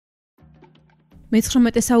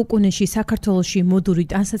მე-19 საუკუნეში საქართველოში მოდური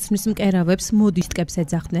ტანსაცმლის მკერავებს მოდისტკებს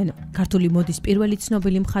ეძახნენ. ქართული მოდის პირველი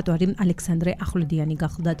ცნობილი მხატვარი ალექსანდრე ახვლედიანი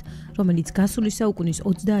გახლდათ, რომელიც გასული საუკუნის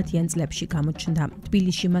 30-იან წლებში გამოჩნდა.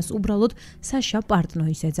 თბილისში მას უბრალოდ საშა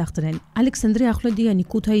პარტნოის ეძახდნენ. ალექსანდრე ახვლედიანი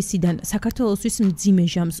ქუთაისიდან საქართველოსთვის მძიმე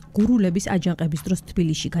ჟამს გურულების აჯანყების დროს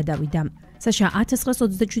თბილისში გადავიდა. საშა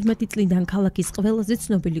 1937 წლიდან ქალაქის ყველაზე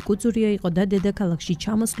ცნობილი კუძურია იყო და დედაქალაქში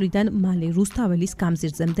ჩამოსვლიდან მალე რუსთაველის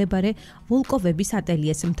გამზირზე მდებარე ვოლკოვების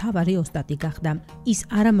ატელიეს მთავარი ოსტატი გახდა. ის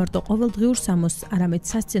არა მარტო ყოველდღიურ სამოსს, არამედ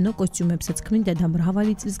სასცენო კოსტიუმებსაც ქმნიდა და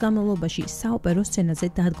მრავალი წლის განმავლობაში საოპერო სცენაზე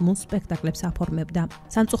დადგმულ სპექტაკლებს აფორმებდა.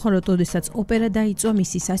 სამწუხაროდ, როდესაც ოპერა დაიწყო,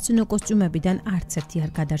 მისი სასცენო კოსტიუმებიდან არც ერთი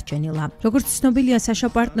არ გადარჩენილა. როგორც ცნობილია, საშა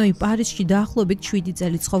პარტნოი პარიზში დაახლოებით 7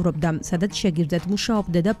 წელი ცხოვრობდა, სადაც შეგირდად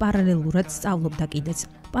მუშაობდა და პარალელურად სწავლობდა კიდეც.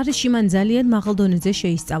 პარიზში მან ძალიან მაღალ დონეზე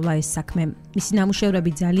შეისწავლა ეს საქმე. მისი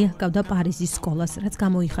ნამუშევრები ძალიან ჰგავდა პარიზის სკოლას, რაც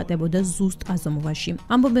გამოიხატებოდა ზუსტ აზომვაში.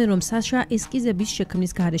 ამბობენ, რომ საშა ესკიზების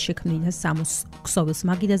შექმნის გარეშე ქმნიდა სამოსს, ქსოვილს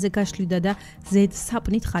მაგიდაზე გაშლიდა და ზედ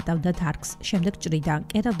საპნით ხატავდა თარგს, შემდეგ ჭრიდა,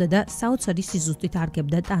 კერავდა და საოცარი სიზუსტით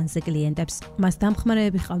არგებდა ტანზე კლიენტებს. მას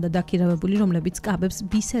დამხმარეები ჰყავდა დაქირავებული, რომლებიც კაბებს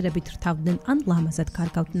ბისერებით რთავდნენ ან ლამაზად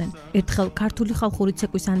კარგავდნენ. ერთხელ ქართული ხალხური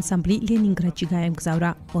ცეკვის ანსამბლი ლენინგრადში გაემგზავრა.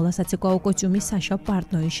 ყველა საცეკვაო კოსტიუმი საშა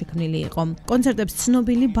პარტნოის შექმნილი იყო. კონცერტებს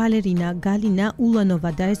ცნობილი ბალერინა გალინა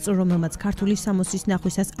ულანოვა დაესწრო, რომელმაც ქართული სამოსის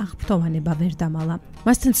ნახვისას აღფრთოვანება ვერ დამალა.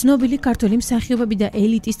 მასთან ცნობილი ქართველი მსახიობები და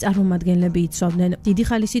ელიტის წარმომადგენლები იცავდნენ. დიდი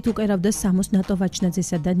ხალისით უკერავდა სამოს ნატო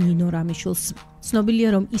ვაჩნაძესა და ნინო რამიშვილს. ცნობილია,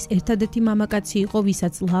 რომ ის ერთადერთი მამაკაცი იყო,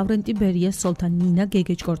 ვისაც ლავრენტი ბერიას სოლთან ნინა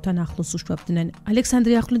გეგეჭკორთან ახლოს უშვებდნენ.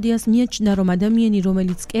 ალექსანდრე ახვლედიანს მიაჩნდა, რომ ადამიანი,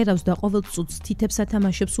 რომელიც კერავს და ყოველ წუთს თითებს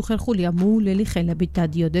ათამაშებს, უხერხულია მოულელი ხელებით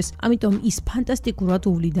დადიოდეს. ამიტომ ის ფანტასტიკურად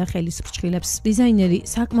უვლიდა ხელის ფრჩხილებს. დიზაინერი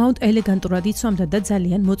საკმაოდ ელეგანტურად იცვამდა და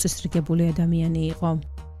ძალიან მოწესრიგებული ადამიანი იყო.